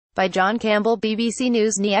By John Campbell, BBC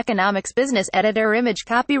News. The Economics Business Editor. Image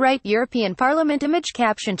copyright European Parliament. Image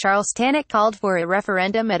caption. Charles Tannock called for a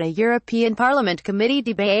referendum at a European Parliament committee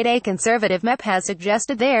debate. A Conservative MEP has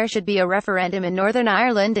suggested there should be a referendum in Northern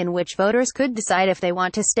Ireland in which voters could decide if they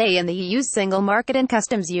want to stay in the EU's single market and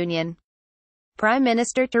customs union. Prime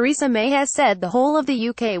Minister Theresa May has said the whole of the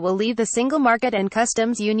UK will leave the single market and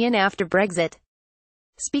customs union after Brexit.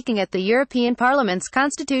 Speaking at the European Parliament's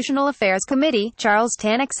Constitutional Affairs Committee, Charles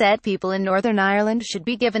Tannock said people in Northern Ireland should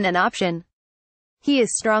be given an option. He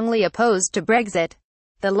is strongly opposed to Brexit.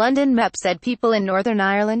 The London MEP said people in Northern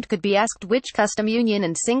Ireland could be asked which custom union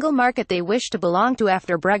and single market they wish to belong to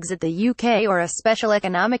after Brexit, the UK or a special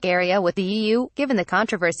economic area with the EU. Given the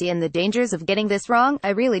controversy and the dangers of getting this wrong, I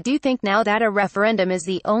really do think now that a referendum is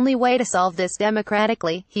the only way to solve this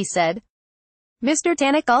democratically, he said. Mr.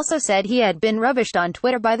 Tannock also said he had been rubbished on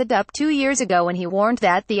Twitter by the DUP 2 years ago when he warned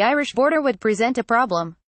that the Irish border would present a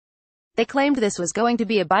problem. They claimed this was going to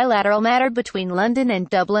be a bilateral matter between London and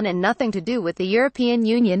Dublin and nothing to do with the European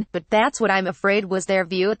Union, but that's what I'm afraid was their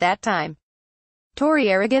view at that time. Tory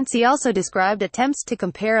arrogance. He also described attempts to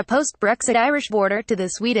compare a post-Brexit Irish border to the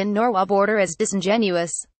Sweden-Norway border as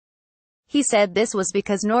disingenuous. He said this was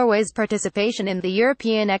because Norway's participation in the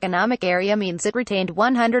European Economic Area means it retained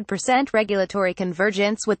 100% regulatory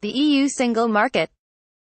convergence with the EU single market.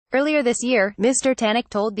 Earlier this year, Mr. Tannock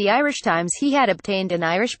told the Irish Times he had obtained an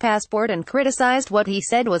Irish passport and criticised what he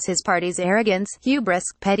said was his party's arrogance, hubris,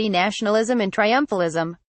 petty nationalism and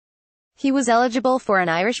triumphalism. He was eligible for an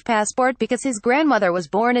Irish passport because his grandmother was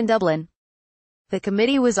born in Dublin. The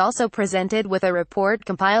committee was also presented with a report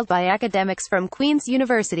compiled by academics from Queen's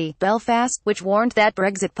University, Belfast, which warned that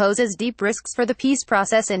Brexit poses deep risks for the peace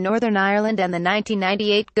process in Northern Ireland and the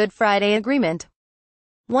 1998 Good Friday Agreement.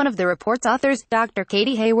 One of the report's authors, Dr.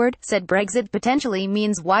 Katie Hayward, said Brexit potentially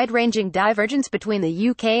means wide-ranging divergence between the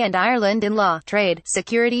UK and Ireland in law, trade,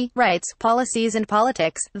 security, rights, policies and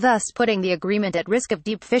politics, thus putting the agreement at risk of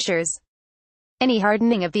deep fissures. Any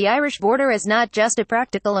hardening of the Irish border is not just a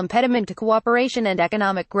practical impediment to cooperation and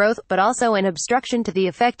economic growth, but also an obstruction to the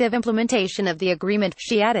effective implementation of the agreement,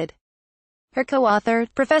 she added. Her co-author,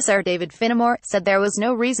 Professor David Finnemore, said there was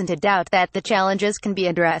no reason to doubt that the challenges can be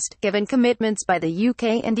addressed, given commitments by the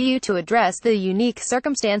UK and EU to address the unique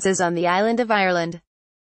circumstances on the island of Ireland.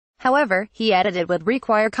 However, he added it would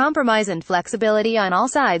require compromise and flexibility on all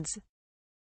sides.